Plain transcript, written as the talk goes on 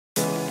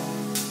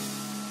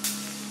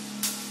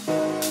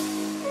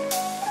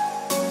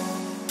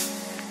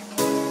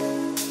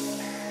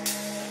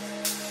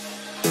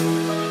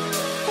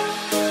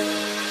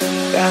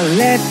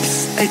lips,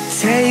 they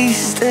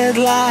tasted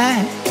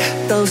like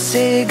those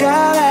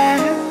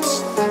cigarettes.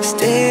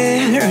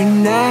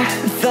 Staring at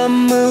the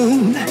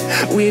moon,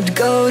 we'd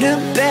go to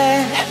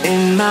bed.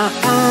 In my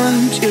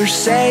arms, you're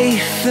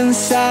safe and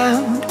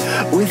sound,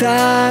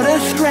 without a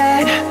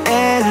threat.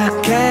 And I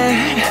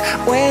can't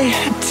wait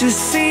to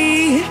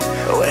see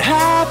what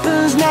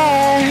happens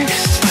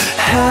next.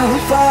 How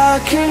far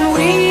can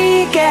we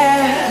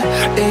get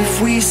if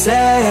we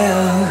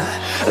sail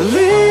a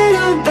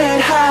little bit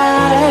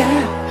high,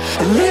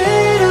 a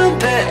little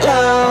bit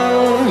low?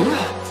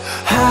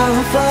 How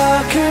far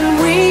can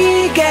we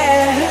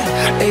get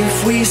if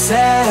we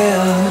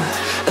sail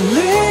a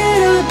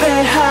little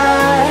bit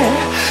high,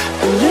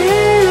 a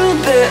little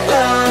bit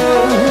low?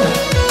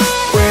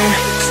 We're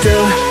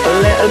still a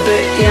little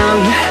bit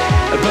young,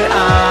 but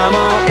I'm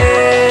all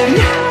in.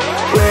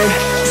 We're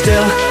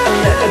still a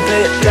little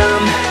bit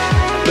dumb,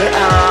 but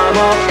I'm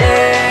all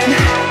in.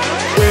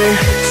 We're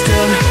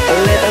still a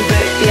little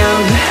bit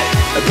young,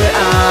 but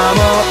I'm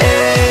all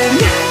in.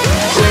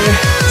 We're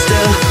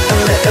still a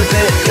little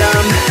bit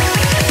dumb,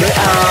 but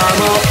I'm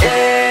all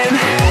in.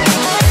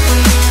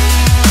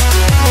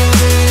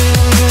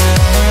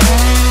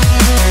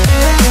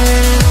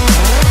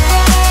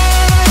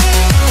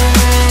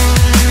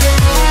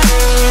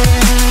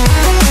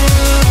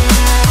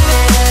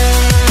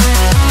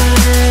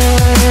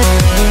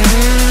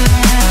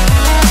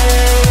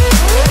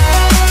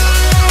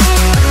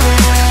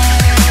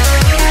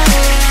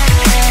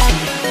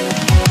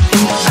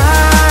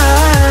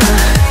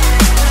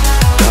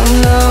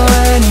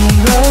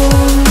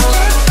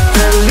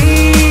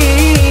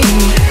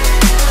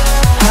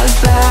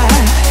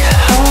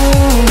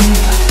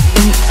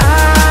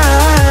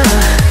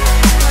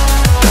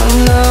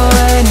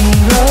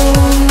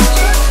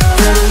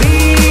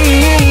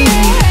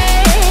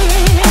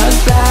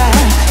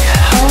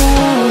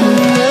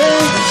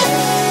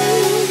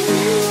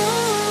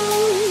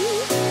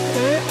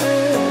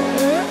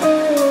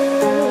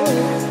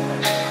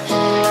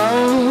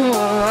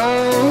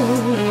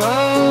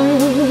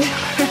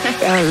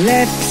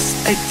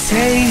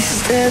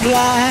 Tasted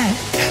like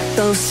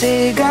those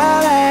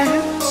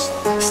cigarettes.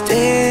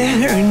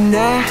 Staring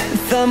at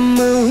the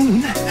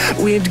moon,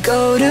 we'd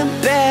go to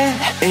bed.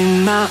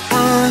 In my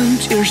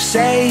arms, you're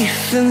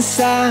safe and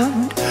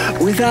sound,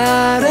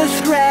 without a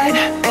threat.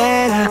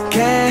 And I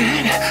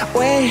can't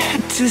wait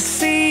to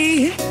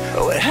see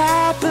what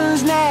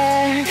happens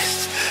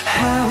next.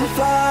 How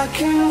far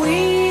can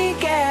we